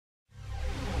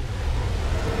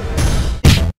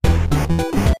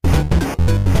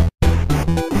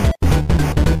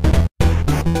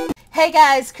Hey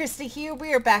guys, Christa here.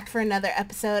 We are back for another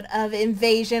episode of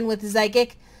Invasion with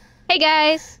Zykic. Hey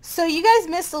guys! So you guys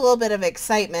missed a little bit of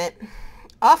excitement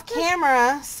off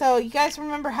camera, so you guys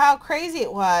remember how crazy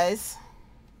it was.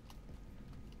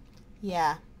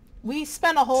 Yeah. We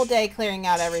spent a whole day clearing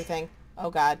out everything. Oh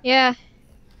god. Yeah,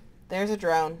 There's a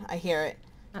drone. I hear it.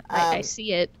 I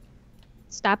see it.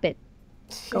 Stop it.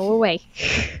 Go away.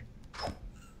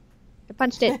 I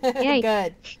punched it. Yay.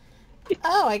 Good.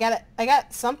 Oh, I got it. I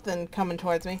got something coming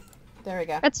towards me. There we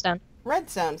go. Redstone.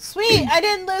 Redstone. Sweet! I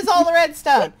didn't lose all the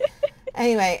redstone.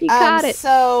 Anyway, You got it.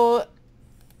 so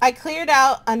I cleared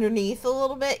out underneath a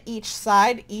little bit, each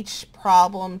side, each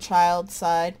problem child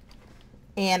side.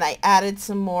 And I added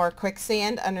some more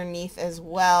quicksand underneath as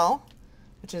well,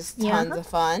 which is tons of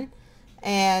fun.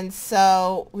 And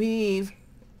so we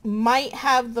might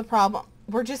have the problem.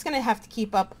 We're just going to have to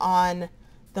keep up on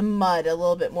the mud a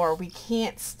little bit more. We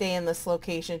can't stay in this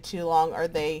location too long or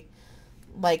they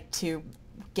like to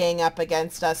gang up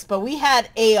against us. But we had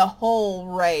a whole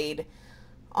raid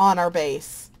on our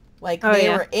base. Like they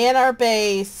were in our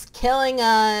base, killing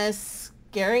us,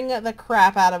 scaring the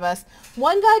crap out of us.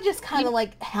 One guy just kind of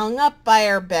like hung up by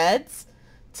our beds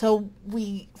till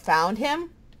we found him.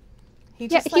 He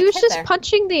just he was just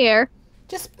punching the air.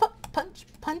 Just punch,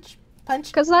 punch, punch.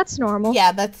 Because that's normal.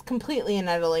 Yeah, that's completely and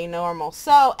utterly normal.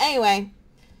 So, anyway,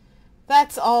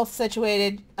 that's all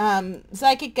situated.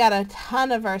 Zykic got a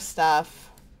ton of our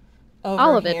stuff over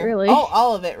all of here. It, really. Oh,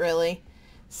 all of it, really.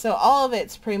 So, all of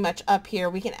it's pretty much up here.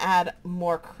 We can add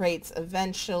more crates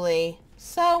eventually.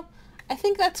 So, I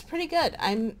think that's pretty good.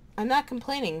 I'm not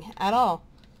complaining at all.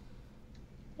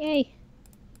 Yay.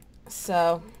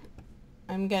 So,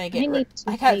 I'm gonna get rid.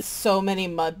 I got so many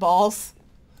mud balls.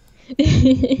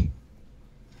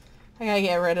 I gotta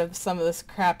get rid of some of this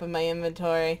crap in my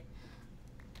inventory.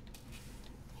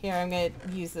 Here, I'm gonna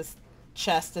use this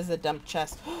chest as a dump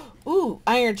chest. Ooh,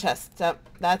 iron chest.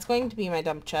 That's going to be my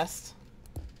dump chest.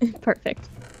 Perfect.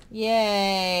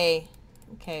 Yay!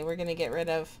 Okay, we're gonna get rid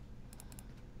of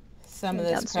some of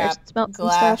this downstairs crap.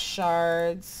 Glass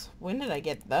shards. When did I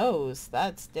get those?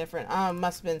 That's different.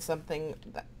 Must have been something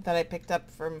that I picked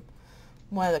up from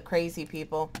one of the crazy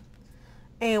people.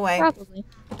 Anyway. Probably.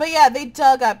 But yeah, they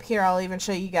dug up here. I'll even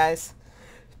show you guys.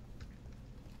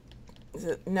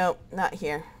 Nope, not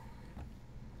here.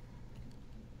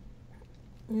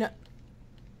 No.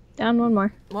 Down one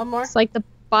more. One more? It's like the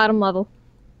bottom level.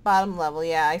 Bottom level,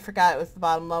 yeah. I forgot it was the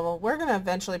bottom level. We're going to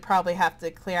eventually probably have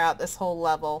to clear out this whole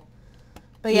level.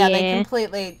 But yeah, they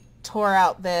completely tore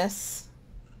out this.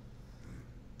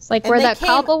 It's like where that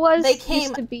cobble was. They came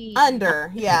used to be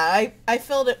under. Yeah, I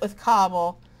filled it with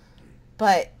cobble.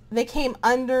 But they came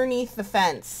underneath the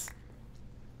fence.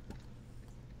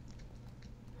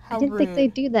 I didn't think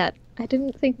they'd do that. I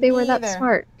didn't think they were that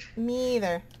smart. Me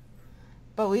either.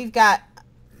 But we've got,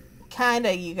 kind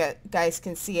of, you guys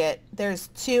can see it. There's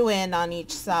 2 in on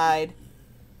each side.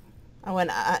 I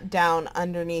went down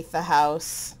underneath the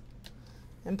house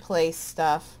and placed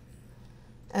stuff.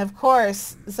 And of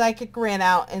course, Zykic ran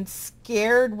out and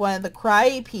scared one of the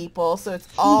cryy people, so it's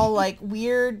all like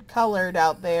weird colored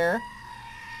out there.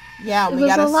 Yeah, we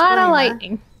got a lot of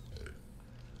lightning.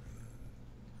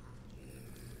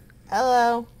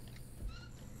 Hello.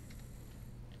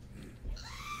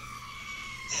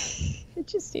 I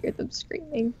just hear them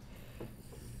screaming.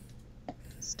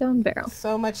 Stone barrel.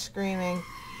 So much screaming.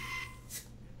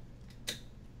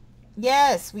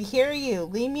 Yes, we hear you.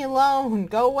 Leave me alone.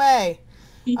 Go away.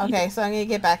 Okay, so I'm going to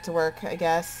get back to work, I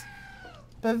guess.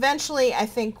 But eventually, I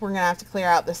think we're going to have to clear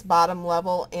out this bottom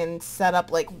level and set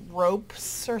up, like,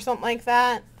 ropes or something like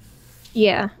that.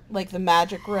 Yeah. Like the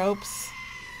magic ropes.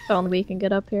 If only we can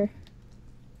get up here.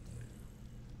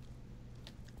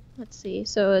 Let's see.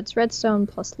 So it's redstone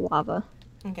plus lava.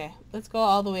 Okay, let's go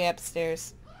all the way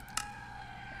upstairs.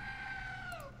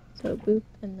 So boop,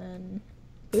 and then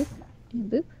boop,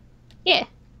 and boop. Yeah.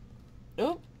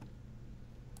 Oop.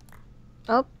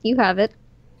 Oh, you have it.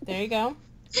 There you go.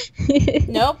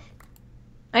 Nope.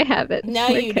 I have it. Now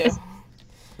you do.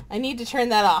 I need to turn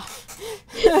that off.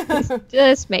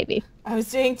 Just maybe. I was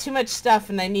doing too much stuff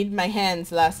and I needed my hands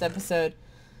last episode.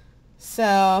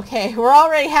 So, okay, we're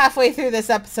already halfway through this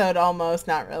episode, almost.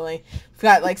 Not really. We've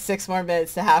got like 6 more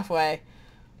minutes to halfway.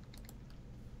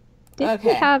 Did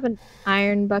we have an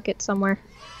iron bucket somewhere?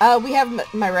 We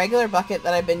have my regular bucket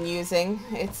that I've been using.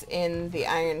 It's in the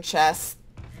iron chest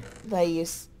that I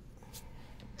use.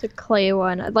 It's a clay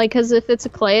one. Like, because if it's a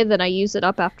clay, then I use it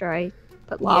up after I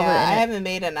put lava in it. I haven't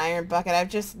made an iron bucket. I've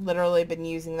just literally been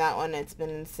using that one. It's been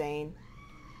insane.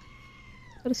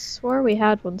 I could have swore we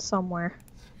had one somewhere.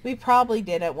 We probably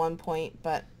did at one point,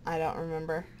 but I don't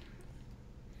remember.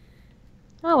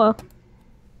 Oh well.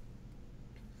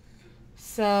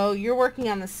 So you're working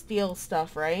on the steel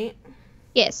stuff, right?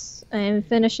 Yes, I am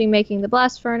finishing making the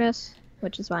blast furnace,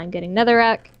 which is why I'm getting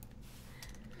netherrack.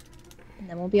 And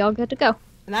then we'll be all good to go.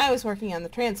 And I was working on the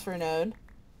transfer node.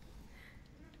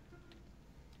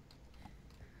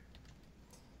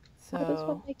 So, How does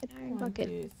one make an iron 1, bucket?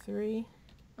 2, 3.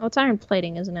 Oh, it's iron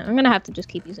plating, isn't it? I'm gonna have to just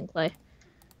keep using clay.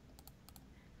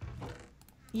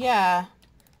 Yeah.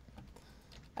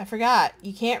 I forgot.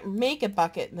 You can't make a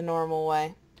bucket the normal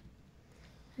way.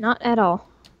 Not at all.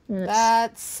 And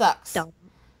That sucks. dumb.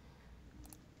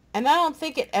 And I don't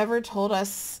think it ever told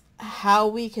us how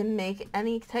we can make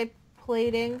any type of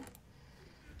plating.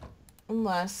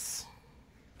 Unless...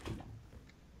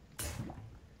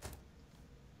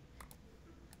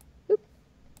 Oop.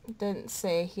 It didn't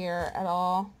say here at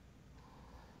all.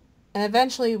 And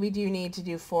eventually we do need to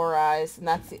do 4 eyes, and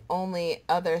that's the only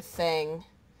other thing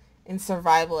in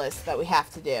Survivalist that we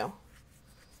have to do.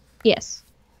 Yes.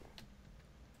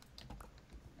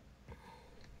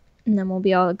 And then we'll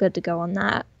be all good to go on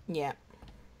that. Yeah.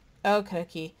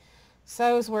 Okay. So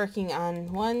I was working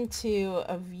on 1, 2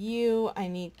 of you. I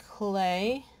need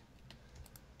clay.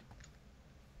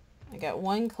 I got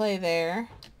 1 clay there.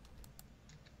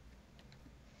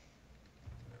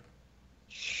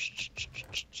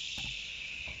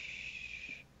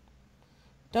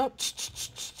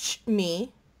 Don't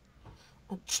me.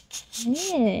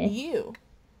 Yeah. You.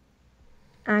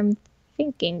 I'm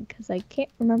thinking, because I can't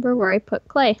remember where I put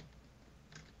clay.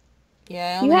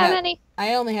 Yeah, You have any?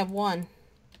 I only have 1.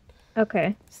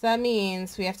 Okay. So that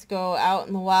means we have to go out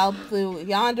in the wild blue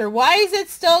yonder. Why is it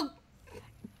still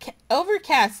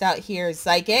overcast out here,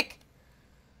 Zykic?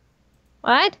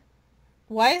 What?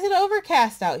 Why is it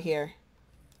overcast out here?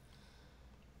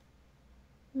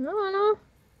 I don't know.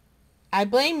 I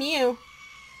blame you.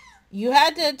 You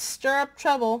had to stir up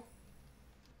trouble.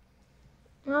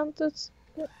 I'm just...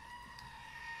 Let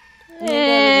me go to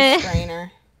the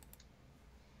strainer.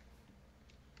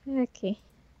 Okay.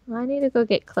 Well, I need to go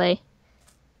get clay.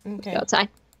 Okay. Go outside.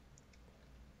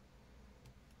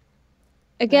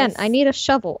 Again, I need a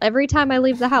shovel. Every time I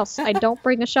leave the house, I don't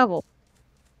bring a shovel.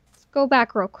 Let's go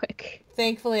back real quick.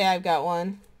 Thankfully, I've got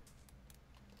 1.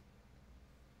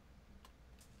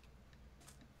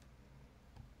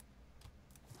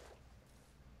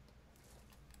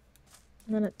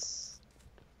 And then it's...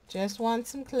 Just want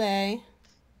some clay.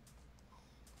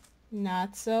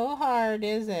 Not so hard,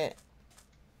 is it?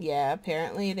 Yeah,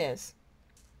 apparently it is.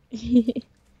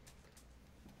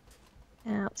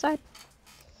 outside.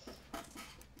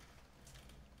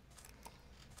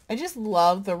 I just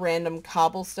love the random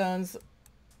cobblestones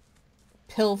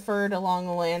pilfered along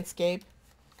the landscape.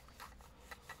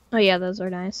 Oh yeah, those are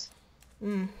nice.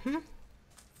 Mm-hmm.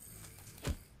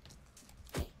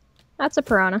 That's a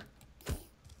piranha.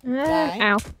 Die.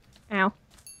 Ow. Ow.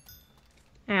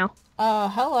 Ow.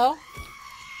 Hello.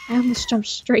 I almost jumped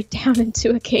straight down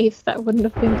into a cave. That wouldn't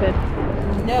have been good.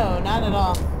 No, not at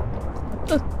all.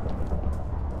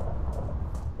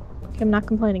 I'm not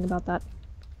complaining about that.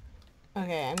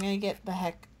 Okay, I'm gonna get the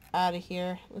heck out of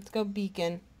here. Let's go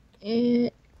beacon.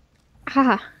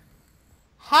 Haha.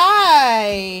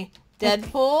 Hi,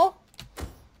 Deadpool.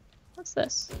 What's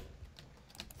this?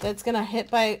 That's gonna hit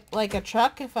by like a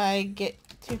truck if I get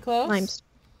too close. Limes.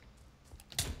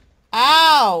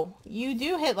 Ow! You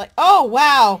do hit like... Oh,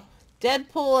 wow!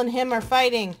 Deadpool and him are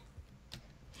fighting.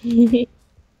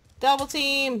 Double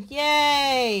team!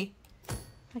 Yay!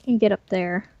 I can get up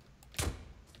there.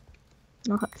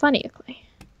 I'll have plenty of clay.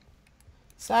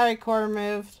 Sorry, core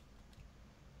moved.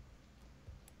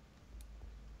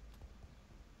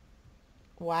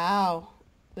 Wow.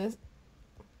 This...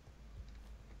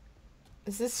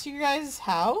 Is this your guys'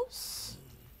 house?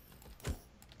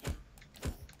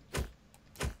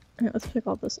 Alright, let's pick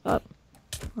all this up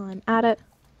while I'm at it.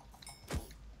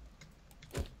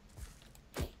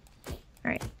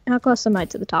 Alright, how close am I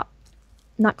to the top?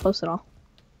 Not close at all.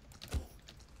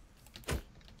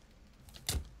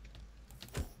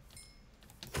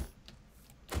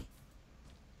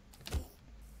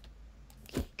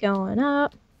 Keep going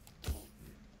up.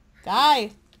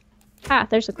 Die! Ah,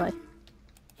 there's the clay.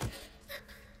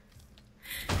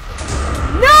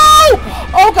 No!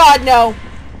 Oh god, no!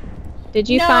 Did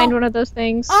you No. find one of those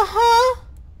things? Uh-huh!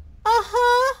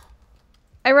 Uh-huh!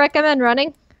 I recommend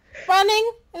running.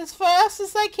 Running as fast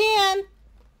as I can.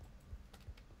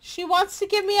 She wants to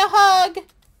give me a hug.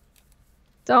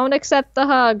 Don't accept the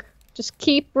hug. Just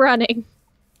keep running.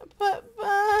 But,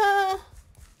 I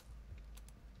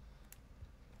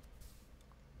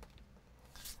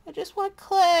just want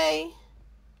clay.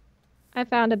 I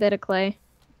found a bit of clay.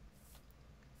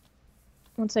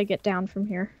 once I get down from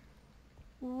here.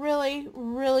 Really,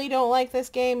 really don't like this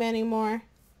game anymore.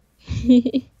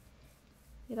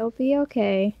 It'll be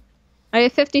okay. I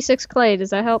have 56 clay. Does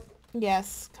that help?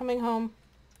 Yes, coming home.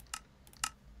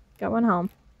 Got one home.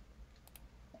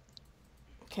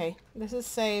 Okay, this is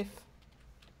safe.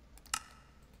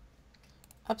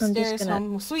 Upstairs,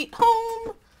 home, sweet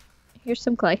home. Here's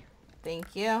some clay.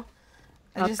 Thank you.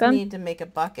 I just Welcome. need to make a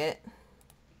bucket.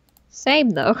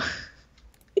 Same though.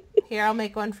 Here, I'll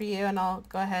make one for you, and I'll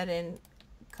go ahead and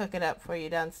cook it up for you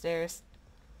downstairs.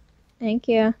 Thank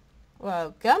you.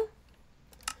 Welcome.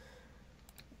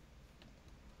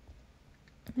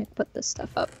 I put this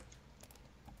stuff up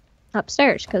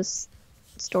upstairs because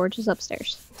storage is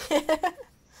upstairs.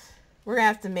 We're gonna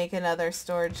have to make another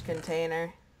storage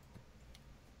container.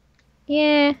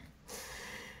 Yeah.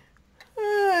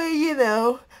 You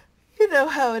know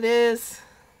how it is.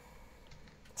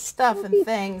 Stuff and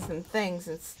things and things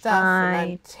and stuff. Fine.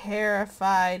 And I'm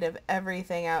terrified of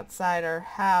everything outside our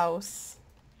house.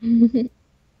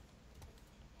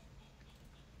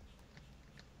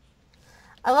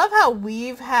 I love how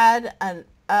we've had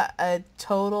a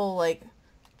total, like,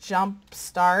 jump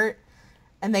start,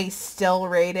 and they still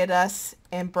raided us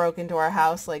and broke into our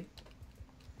house, like,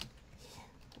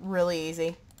 really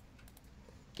easy.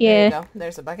 Yeah. There you go.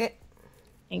 There's a bucket.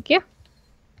 Thank you.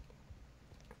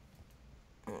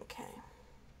 Okay.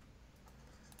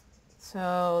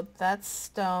 So, that's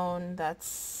stone, that's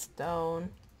stone.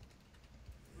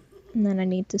 And then I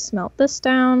need to smelt this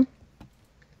down.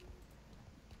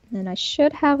 And I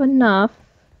should have enough.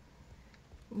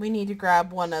 We need to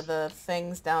grab one of the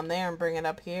things down there and bring it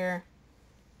up here.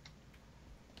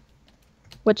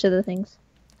 Which of the things?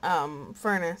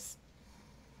 Furnace.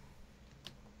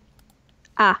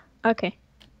 Ah, okay.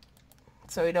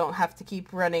 So we don't have to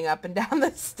keep running up and down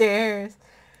the stairs.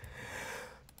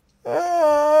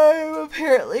 I'm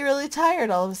apparently really tired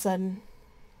all of a sudden.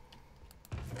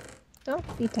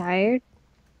 Don't be tired.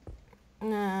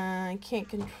 I can't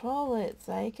control it,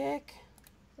 Zykic.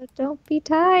 But don't be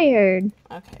tired.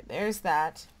 Okay, there's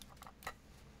that.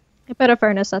 I put a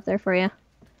furnace up there for you.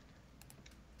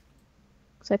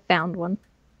 Because I found one.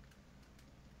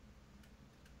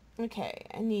 Okay,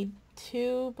 I need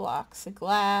 2 blocks of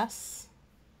glass.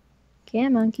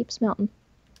 Come on, keep smelting.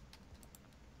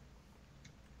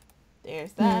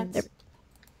 There's that. There.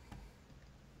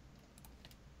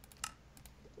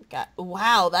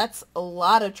 Wow, that's a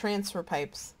lot of transfer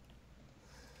pipes.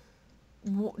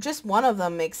 Just one of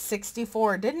them makes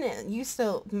 64. Didn't it used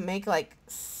to make like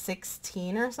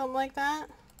 16 or something like that?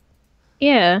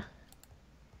 Yeah.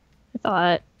 I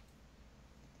thought.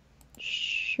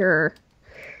 Sure.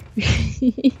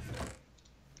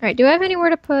 Alright, do I have anywhere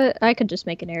to put... I could just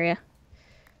make an area.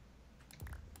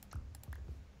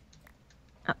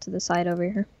 Out to the side over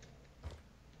here.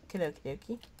 Okie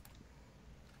dokie.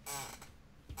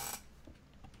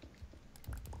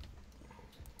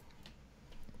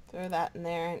 Throw that in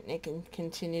there and it can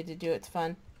continue to do its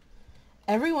fun.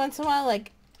 Every once in a while,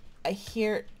 like, I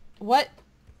hear... What?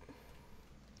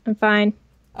 I'm fine.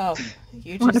 Oh,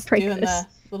 you're Wanna just break doing this. the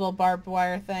little barbed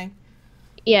wire thing.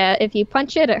 Yeah, if you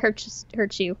punch it, it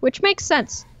hurts you. Which makes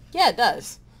sense. Yeah, it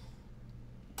does.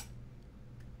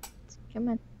 Come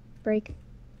on. Break.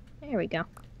 There we go.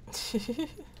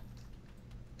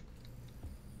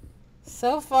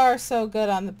 So far, so good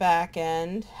on the back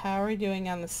end. How are we doing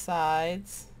on the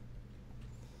sides?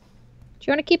 Do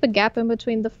you want to keep a gap in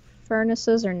between the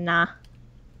furnaces or nah?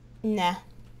 Nah.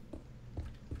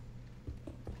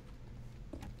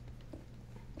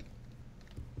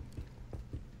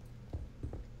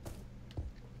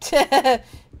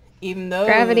 Even though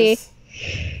Gravity.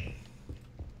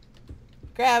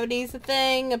 Gravity's a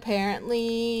thing,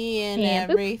 apparently, in And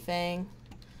boop. everything.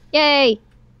 Yay!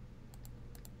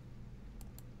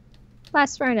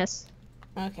 Last furnace.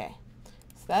 Okay.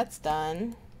 So that's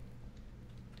done.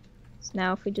 So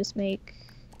now if we just take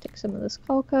some of this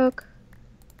coal coke.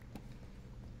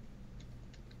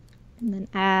 And then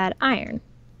add iron.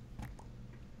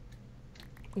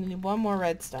 We need one more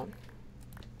redstone.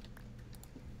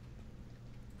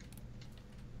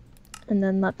 And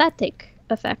then let that take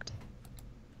effect.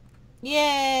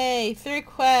 Yay! 3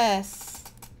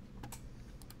 quests!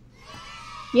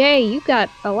 Yay, you got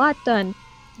a lot done.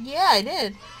 Yeah, I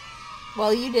did.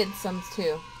 Well, you did some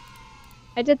too.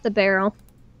 I did the barrel.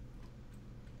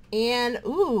 And,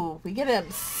 ooh, we get an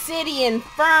obsidian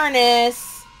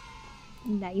furnace!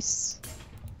 Nice.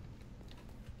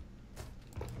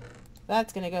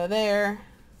 That's gonna go there.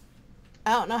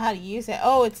 I don't know how to use it.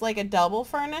 Oh, it's like a double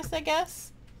furnace, I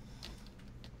guess?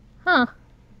 Huh.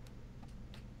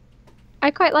 I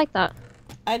quite like that.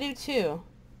 I do too.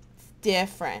 It's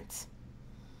different.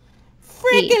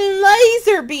 Freaking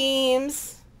laser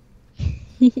beams!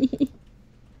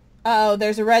 Oh,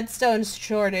 there's a redstone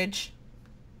shortage.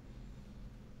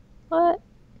 What?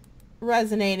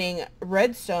 Resonating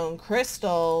redstone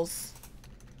crystals.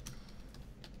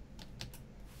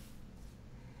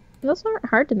 Those aren't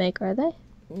hard to make, are they?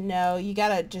 No, you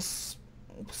gotta just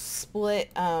split,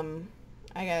 I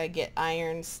gotta get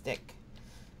iron stick.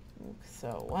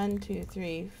 So, 1, 2,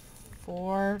 3,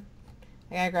 4.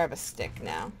 I gotta grab a stick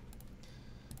now.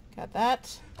 Got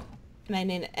that. And I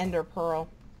need an ender pearl.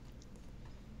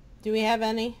 Do we have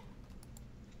any?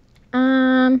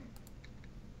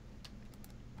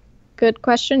 Good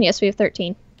question. Yes, we have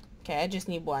 13. Okay, I just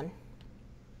need one.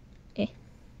 Okay.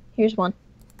 Here's one.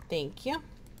 Thank you.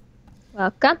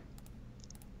 Welcome.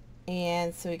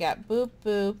 And so we got boop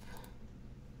boop.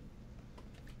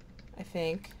 I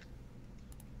think.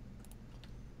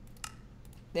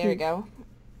 There we go.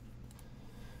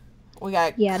 We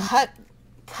got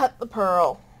cut the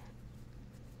pearl.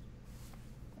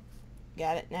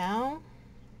 Got it now?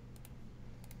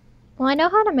 Well, I know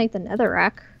how to make the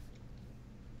netherrack.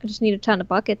 I just need a ton of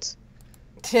buckets.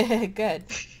 Good.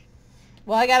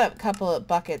 Well, I got a couple of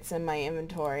buckets in my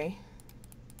inventory.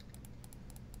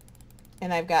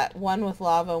 And I've got one with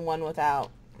lava and one without.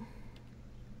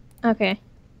 Okay.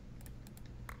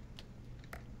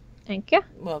 Thank you.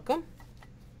 Welcome.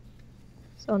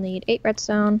 So I'll need 8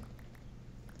 redstone.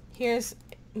 Here's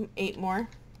 8 more.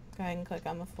 Go ahead and click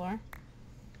on the floor.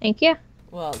 Thank you.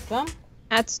 Welcome.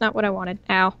 That's not what I wanted.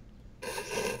 Ow.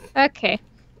 Okay.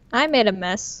 I made a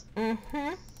mess.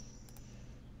 Mm-hmm.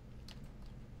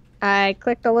 I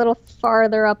clicked a little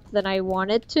farther up than I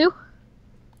wanted to.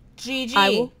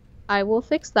 GG. I will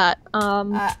fix that.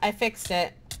 I fixed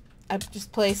it. I've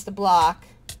just placed a block.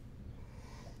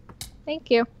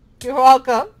 Thank you. You're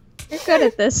welcome. You're good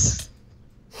at this.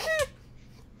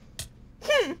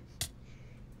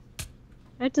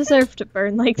 I deserve to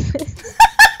burn like this.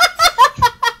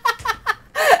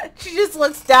 She just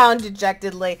looks down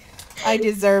dejectedly. I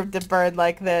deserve to burn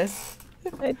like this.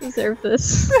 I deserve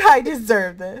this. I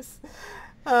deserve this.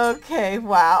 Okay,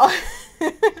 wow.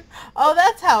 Oh,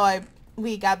 that's how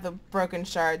we got the broken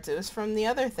shards. It was from the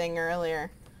other thing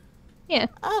earlier. Yeah.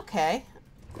 Okay.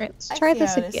 Alright, let's try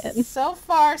this again. So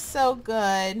far, so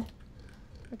good.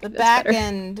 Okay, the back better.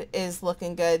 end is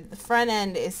looking good. The front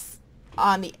end is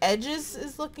on the edges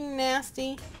is looking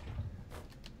nasty.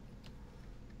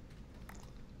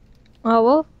 Well,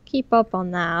 we'll keep up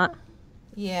on that.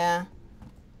 Yeah.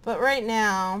 But right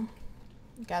now,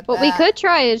 got What that. we could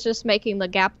try is just making the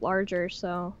gap larger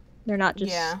so they're not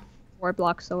just 4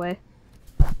 blocks away.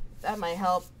 That might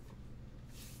help.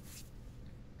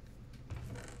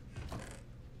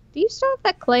 Do you still have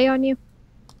that clay on you?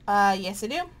 Yes I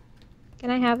do.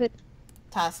 Can I have it?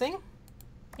 Tossing.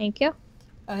 Thank you.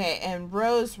 Okay, and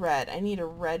rose red. I need a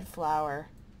red flower.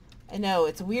 I know,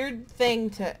 it's a weird thing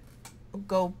to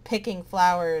go picking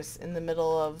flowers in the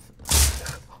middle of...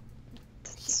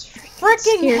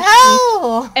 Freaking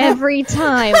hell! Every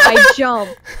time I jump.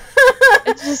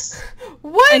 It's just...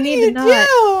 What do you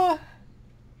do?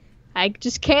 I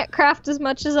just can't craft as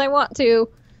much as I want to.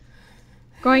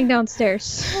 Going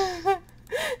downstairs.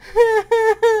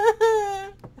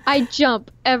 I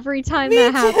jump every time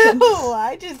that happens. Me too!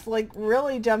 I just, like,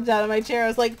 really jumped out of my chair. I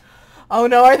was like, oh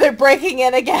no, are they breaking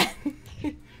in again?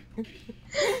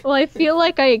 Well, I feel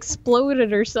like I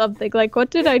exploded or something. Like, what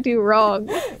did I do wrong?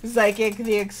 Zykic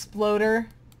the Exploder.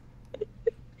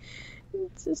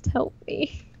 Just help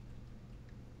me.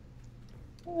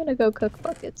 I'm gonna go cook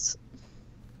buckets.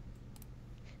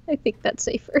 I think that's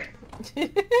safer.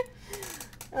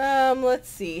 Let's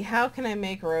see. How can I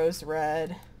make rose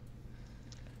red?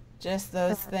 Just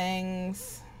those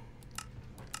things.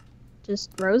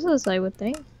 Just roses, I would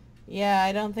think. Yeah,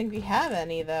 I don't think we have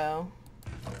any, though.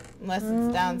 Unless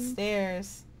it's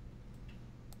downstairs.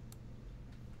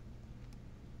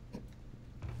 I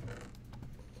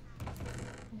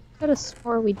could have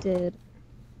swore we did.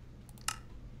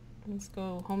 Let's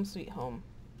go home sweet home.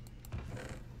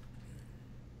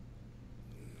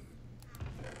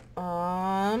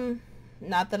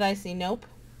 Not that I see. Nope.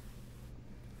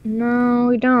 No,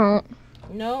 we don't.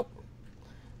 Nope.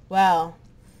 Well,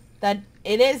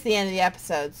 it is the end of the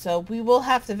episode, so we will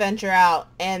have to venture out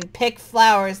and pick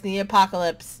flowers in the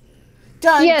apocalypse.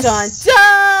 Dun dun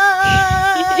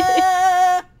dun!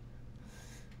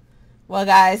 Well,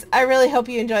 guys, I really hope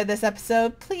you enjoyed this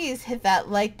episode. Please hit that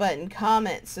like button,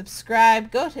 comment,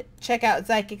 subscribe. Go check out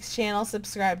Zykic's channel,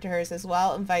 subscribe to hers as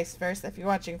well, and vice versa. If you're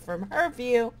watching from her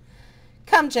view,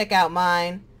 come check out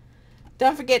mine.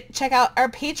 Don't forget to check out our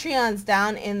Patreons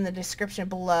down in the description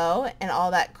below and all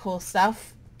that cool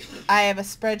stuff. I have a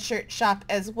Spreadshirt shop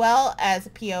as well as a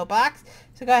P.O. box,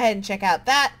 so go ahead and check out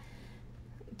that.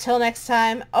 Till next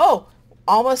time. Oh,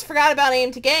 almost forgot about Aim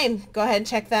to Game. Go ahead and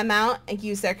check them out and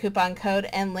use their coupon code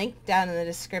and link down in the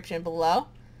description below.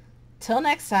 Till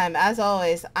next time, as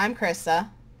always, I'm Christa.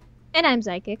 And I'm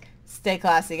Zykic. Stay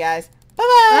classy, guys.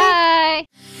 Bye-bye!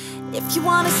 Bye! If you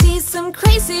wanna see some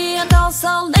crazy and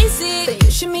also lazy, then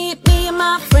you should meet me and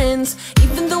my friends.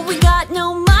 Even though we got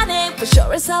no money, for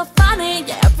sure it's so funny.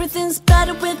 Yeah, everything's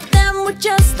better with them, we're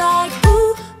just like